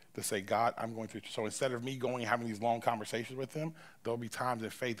to say, God, I'm going to. So instead of me going and having these long conversations with them, there'll be times in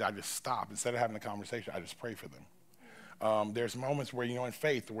faith that I just stop. Instead of having a conversation, I just pray for them. There's moments where, in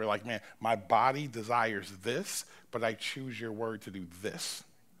faith, where like, man, my body desires this, but I choose your word to do this.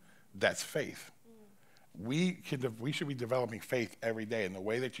 That's faith. We should be developing faith every day, and the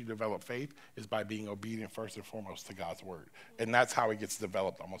way that you develop faith is by being obedient first and foremost to God's word, and that's how it gets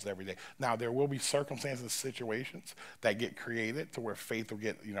developed almost every day. Now, there will be circumstances and situations that get created to where faith will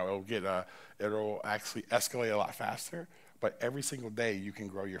get, it'll actually escalate a lot faster, but every single day you can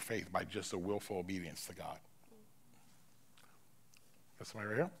grow your faith by just a willful obedience to God. Got somebody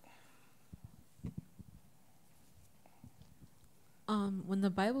right here? When the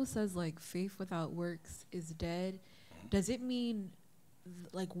Bible says like faith without works is dead, does it mean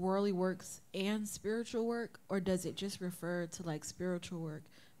like worldly works and spiritual work, or does it just refer to like spiritual work?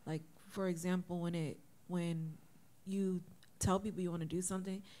 Like, for example, when you tell people you want to do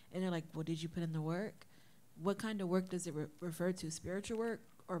something and they're like, well, did you put in the work? What kind of work does it refer to, spiritual work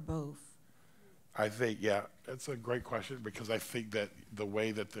or both? I think, yeah, that's a great question, because I think that the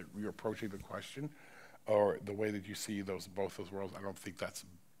way that you're approaching the question, or the way that you see both those worlds, I don't think that's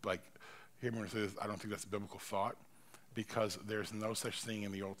hear me when I say this, I don't think that's biblical thought, because there's no such thing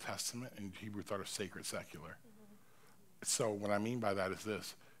in the Old Testament in Hebrew thought of sacred secular. Mm-hmm. So what I mean by that is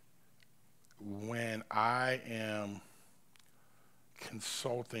this: when I am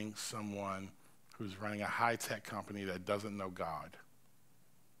consulting someone who's running a high-tech company that doesn't know God,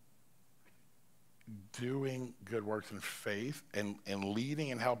 doing good works in faith and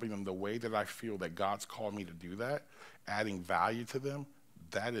leading and helping them the way that I feel that God's called me to do that, adding value to them,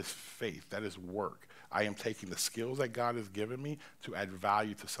 that is faith, that is work. I am taking the skills that God has given me to add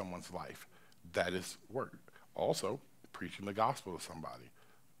value to someone's life. That is work. Also, preaching the gospel to somebody.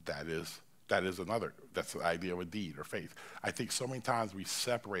 That's the idea of a deed or faith. I think so many times we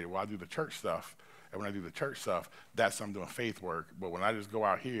separate it. Well, I do the church stuff, and when I do the church stuff, that's I'm doing faith work. But when I just go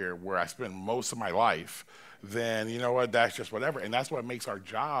out here where I spend most of my life, then you know what, that's just whatever. And that's what makes our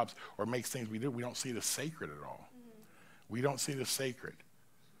jobs or makes things we do. We don't see it as sacred at all. Mm-hmm. We don't see it as sacred.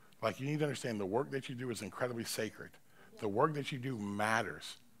 Like, you need to understand the work that you do is incredibly sacred. Yeah. The work that you do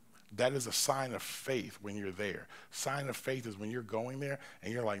matters. That is a sign of faith when you're there. Sign of faith is when you're going there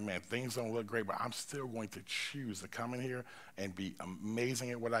and you're like, man, things don't look great, but I'm still going to choose to come in here and be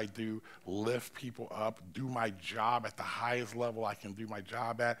amazing at what I do, lift people up, do my job at the highest level I can do my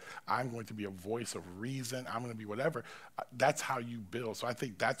job at. I'm going to be a voice of reason. I'm going to be whatever. That's how you build. So I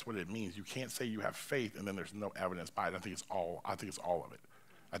think that's what it means. You can't say you have faith and then there's no evidence by it. I think it's all of it.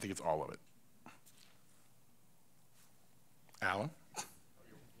 I think it's all of it. Alan?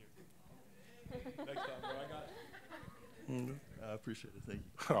 Next time, bro. I got it. Mm-hmm. I appreciate it. Thank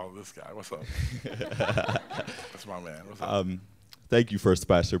you. Oh, this guy. What's up? That's my man. What's up? Thank you, First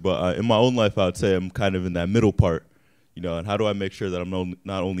Pastor. But in my own life, I would say I'm kind of in that middle part, and how do I make sure that I'm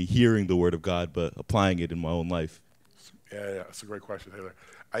not only hearing the word of God, but applying it in my own life? Yeah, that's a great question, Taylor.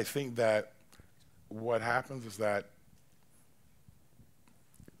 I think that what happens is that,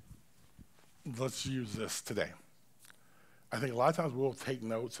 let's use this today. I think a lot of times we'll take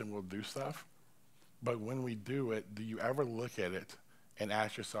notes and we'll do stuff, but when we do it, do you ever look at it and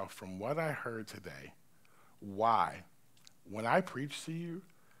ask yourself, from what I heard today, why? When I preach to you,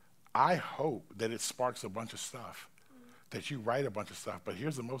 I hope that it sparks a bunch of stuff, that you write a bunch of stuff, but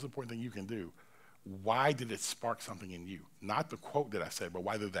here's the most important thing you can do. Why did it spark something in you? Not the quote that I said, but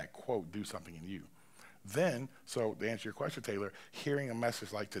why did that quote do something in you? Then, so to answer your question, Taylor, hearing a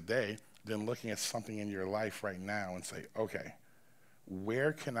message like today, then looking at something in your life right now and say, okay,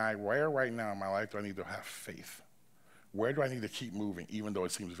 where right now in my life do I need to have faith? Where do I need to keep moving, even though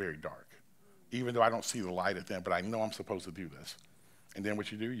it seems very dark? Even though I don't see the light at the end, but I know I'm supposed to do this. And then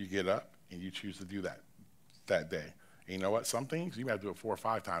what you do, you get up and you choose to do that day. And you know what? Some things, you might have to do it 4 or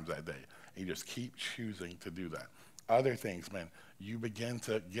 5 times that day. And you just keep choosing to do that. Other things, man, you begin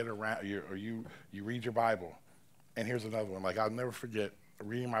to get around, you read your Bible. And here's another one. Like, I'll never forget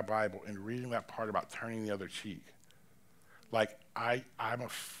reading my Bible and reading that part about turning the other cheek. Like, I'm a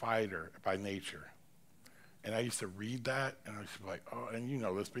fighter by nature. And I used to read that, and I used to be like, oh,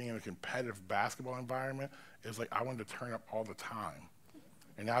 and this being in a competitive basketball environment, it's like I wanted to turn up all the time.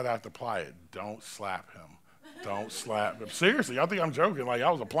 And now that I have to apply it, don't slap him. Don't slap him. Seriously, y'all think I'm joking. Like, I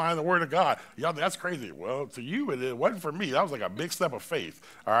was applying the word of God. Y'all think that's crazy. Well, to you, it wasn't for me. That was like a big step of faith,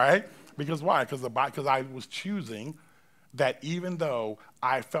 all right? Because why? Because I was choosing that, even though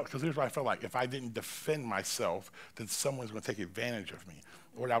I felt, because here's what I felt like, if I didn't defend myself, then someone's going to take advantage of me.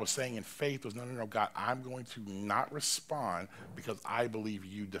 What I was saying in faith was, no, God, I'm going to not respond because I believe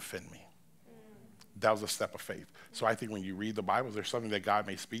you defend me. That was a step of faith. So I think when you read the Bible, there's something that God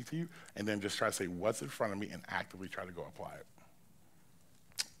may speak to you, and then just try to say, what's in front of me, and actively try to go apply it.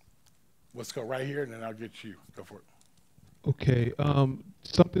 Let's go right here, and then I'll get you. Go for it. Okay.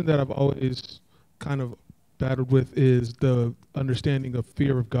 Something that I've always kind of battled with is the understanding of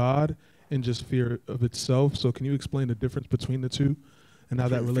fear of God and just fear of itself. So can you explain the difference between the two and how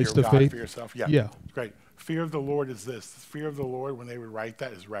that Fear relates of to God, faith? fear yourself. Yeah. Yeah. Great. Fear of the Lord is this. Fear of the Lord, when they would write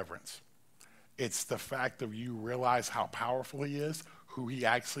that, is reverence. It's the fact of you realize how powerful he is, who he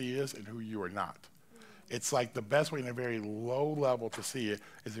actually is, and who you are not. It's like the best way in a very low level to see it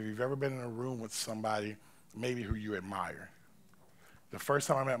is if you've ever been in a room with somebody, maybe who you admire. The first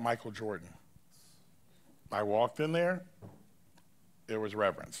time I met Michael Jordan, I walked in there, there was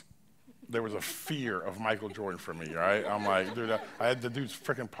reverence. There was a fear of Michael Jordan for me, right? I'm like, dude, I had the dude's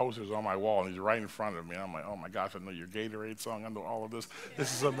freaking posters on my wall, and he's right in front of me. I'm like, oh my gosh, I know your Gatorade song, I know all of this.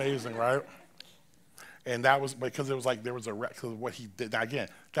 This is amazing, right? And that was because it was like there was a because of what he did. Now again,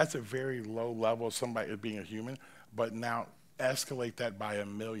 that's a very low level of somebody being a human, but now escalate that by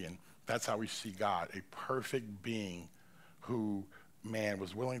 1,000,000. That's how we see God, a perfect being who, man,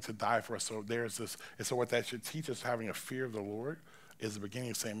 was willing to die for us. So there's this, and so what that should teach us, having a fear of the Lord, is the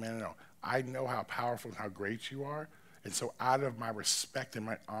beginning of saying, man, no, I know how powerful and how great you are, and so out of my respect and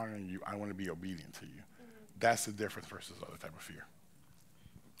my honoring you, I want to be obedient to you. That's the difference versus other type of fear.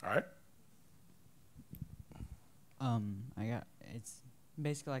 All right? It's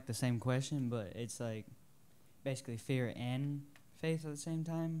basically like the same question, but it's like basically fear and faith at the same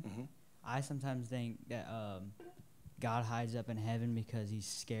time. Mm-hmm. I sometimes think that God hides up in heaven because he's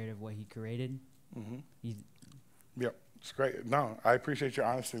scared of what he created. Mm-hmm. Yep, it's great. No, I appreciate your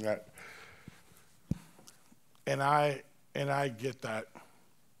honesty in that. And I get that,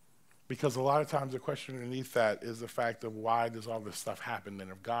 because a lot of times the question underneath that is the fact of why does all this stuff happen? And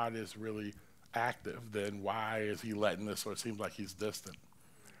if God is really active, then why is he letting this, or it seems like he's distant?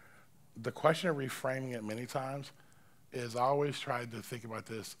 The question of reframing it many times is, I always tried to think about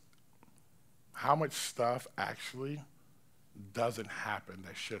this, how much stuff actually doesn't happen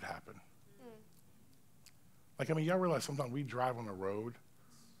that should happen? Like, I mean, y'all realize sometimes we drive on the road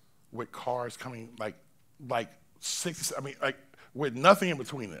with cars coming like 6, I mean, like with nothing in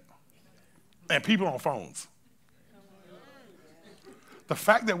between it, and people on phones. The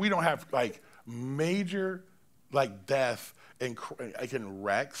fact that we don't have like major like death and like in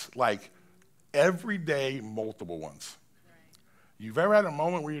wrecks, like every day, multiple ones. You've ever had a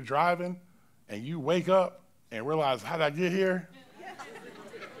moment where you're driving and you wake up and realize, how did I get here?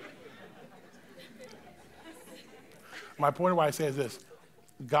 My point of why I say is this: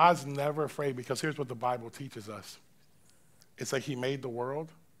 God's never afraid, because here's what the Bible teaches us. It's like he made the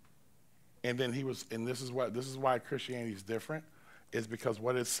world, and then he was, and this is why Christianity is different, is because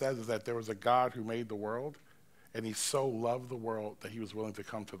what it says is that there was a God who made the world, and he so loved the world that he was willing to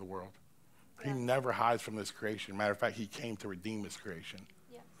come to the world. Yeah. He never hides from this creation. Matter of fact, he came to redeem this creation.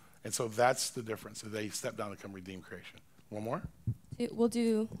 Yeah. And so that's the difference, is that he stepped down to come redeem creation. One more? We'll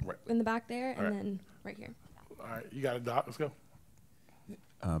do right in the back there, and right. then right here. All right, you got it, Doc. Let's go.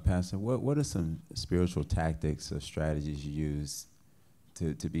 Pastor, what are some spiritual tactics or strategies you use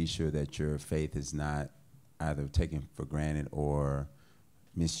to be sure that your faith is not either taken for granted or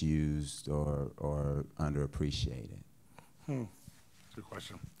misused or underappreciated? Good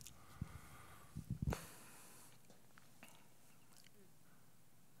question.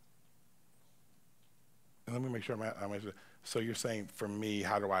 And let me make sure I'm answering. So you're saying, for me,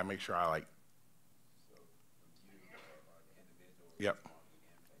 how do I make sure I like? Yep.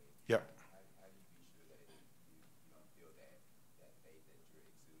 Yep.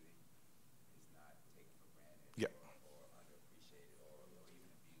 Yep.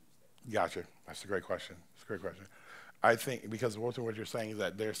 Gotcha. That's a great question. It's a great question. I think because what you're saying is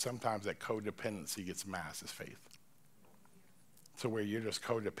that there's sometimes that codependency gets masked as faith. So where you're just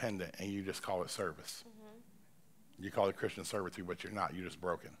codependent and you just call it service. Mm-hmm. You call it Christian servitude, but you're not. You're just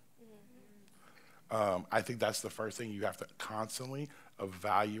broken. Mm-hmm. I think that's the first thing. You have to constantly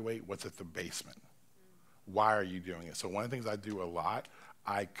evaluate what's at the basement. Mm-hmm. Why are you doing it? So one of the things I do a lot,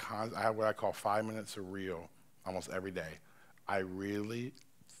 I have what I call 5 minutes of real almost every day. I really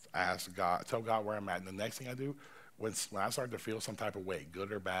ask God, tell God where I'm at. And the next thing I do, when I start to feel some type of way,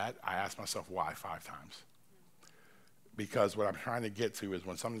 good or bad, I ask myself why 5 times. Because what I'm trying to get to is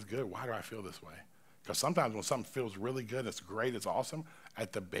when something's good, why do I feel this way? Because sometimes when something feels really good, it's great, it's awesome,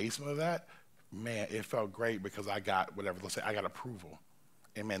 at the basement of that, man, it felt great because I got whatever, let's say I got approval.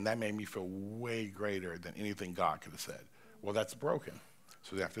 And man, that made me feel way greater than anything God could have said. Well, that's broken.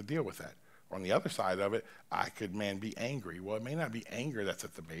 So they have to deal with that. On the other side of it, I could, man, be angry. Well, it may not be anger that's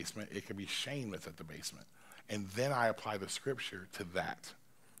at the basement. It could be shame that's at the basement. And then I apply the scripture to that.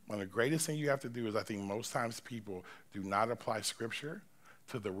 One of the greatest thing you have to do is, I think most times people do not apply scripture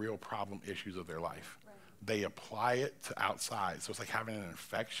to the real problem issues of their life. Right. They apply it to outside. So it's like having an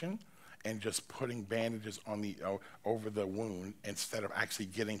infection, and just putting bandages on the over the wound instead of actually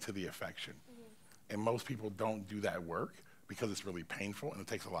getting to the affection. And most people don't do that work because it's really painful and it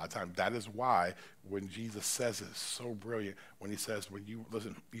takes a lot of time. That is why when Jesus says it's so brilliant, when he says, when you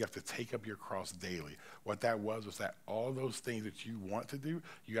listen, you have to take up your cross daily. What that was that all those things that you want to do,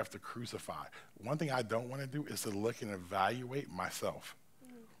 you have to crucify. One thing I don't want to do is to look and evaluate myself.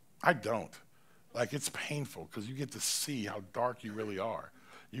 I don't. Like, it's painful because you get to see how dark you really are.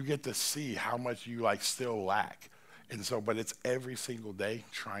 You get to see how much you like still lack. And so, but it's every single day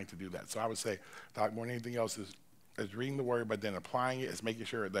trying to do that. So I would say, Doc, more than anything else is reading the word, but then applying it, is making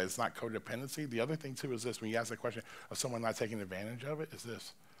sure that it's not codependency. The other thing too is this, when you ask the question of someone not taking advantage of it, is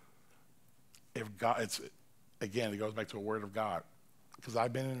this. If God, again, it goes back to a word of God. Because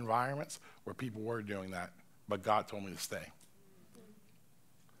I've been in environments where people were doing that, but God told me to stay.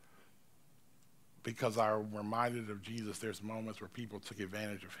 Because I'm reminded of Jesus, there's moments where people took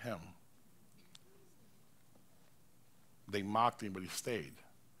advantage of him. They mocked him, but he stayed.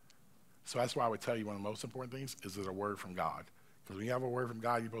 So that's why I would tell you one of the most important things is a word from God. Because when you have a word from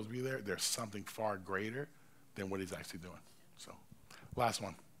God, you're supposed to be there, there's something far greater than what he's actually doing. So, last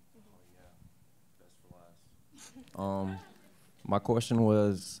one. My question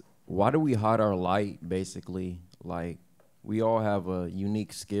was, why do we hide our light, basically? Like, we all have a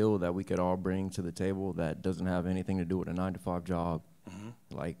unique skill that we could all bring to the table that doesn't have anything to do with a 9-to-5 job.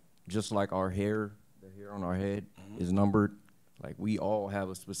 Like, just like our hair, the hair on our head is numbered. Like, we all have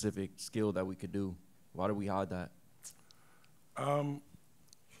a specific skill that we could do. Why do we hide that?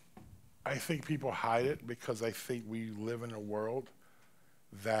 I think people hide it because I think we live in a world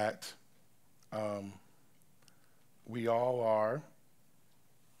that we all are.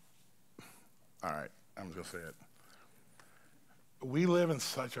 All right, I'm just going to say it. We live in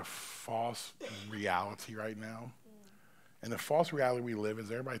such a false reality right now. And the false reality we live in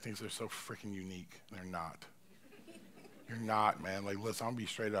is everybody thinks they're so freaking unique. And they're not. You're not, man. Like, listen, I'm going to be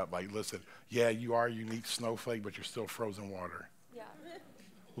straight up. Like, listen, yeah, you are a unique snowflake, but you're still frozen water. Yeah.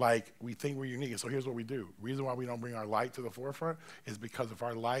 Like, we think we're unique. And so here's what we do. The reason why we don't bring our light to the forefront is because if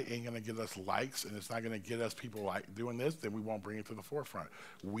our light ain't going to get us likes and it's not going to get us people like doing this, then we won't bring it to the forefront.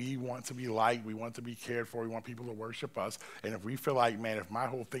 We want to be liked. We want to be cared for. We want people to worship us. And if we feel like, man, if my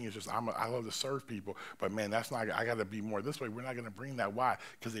whole thing is just I love to serve people, but, man, that's not, I got to be more this way, we're not going to bring that. Why?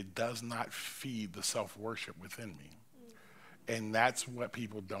 Because it does not feed the self-worship within me. And that's what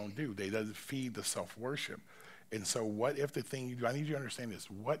people don't do. They doesn't feed the self-worship. And so what if the thing you do, I need you to understand this,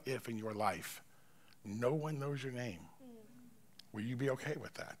 what if in your life no one knows your name? Will you be okay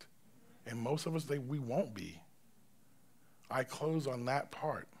with that? And most of us, we won't be. I close on that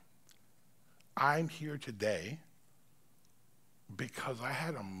part. I'm here today because I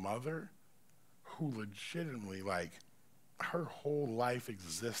had a mother who legitimately, like, her whole life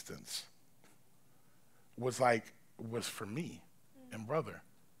existence was for me and brother.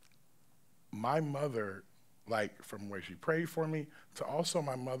 My mother, like, from where she prayed for me to also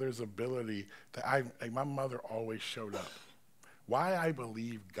my mother's ability that my mother always showed up. Why I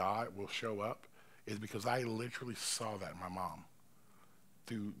believe God will show up is because I literally saw that in my mom.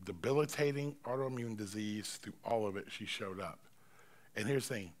 Through debilitating autoimmune disease, through all of it, she showed up. And here's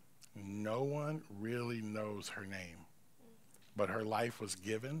the thing, no one really knows her name, but her life was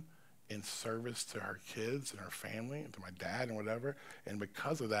given in service to her kids and her family and to my dad and whatever. And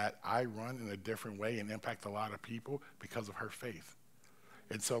because of that, I run in a different way and impact a lot of people because of her faith.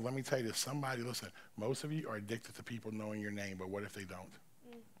 And so let me tell you this, somebody, listen, most of you are addicted to people knowing your name, but what if they don't?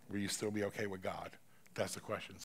 Will you still be okay with God? That's the question.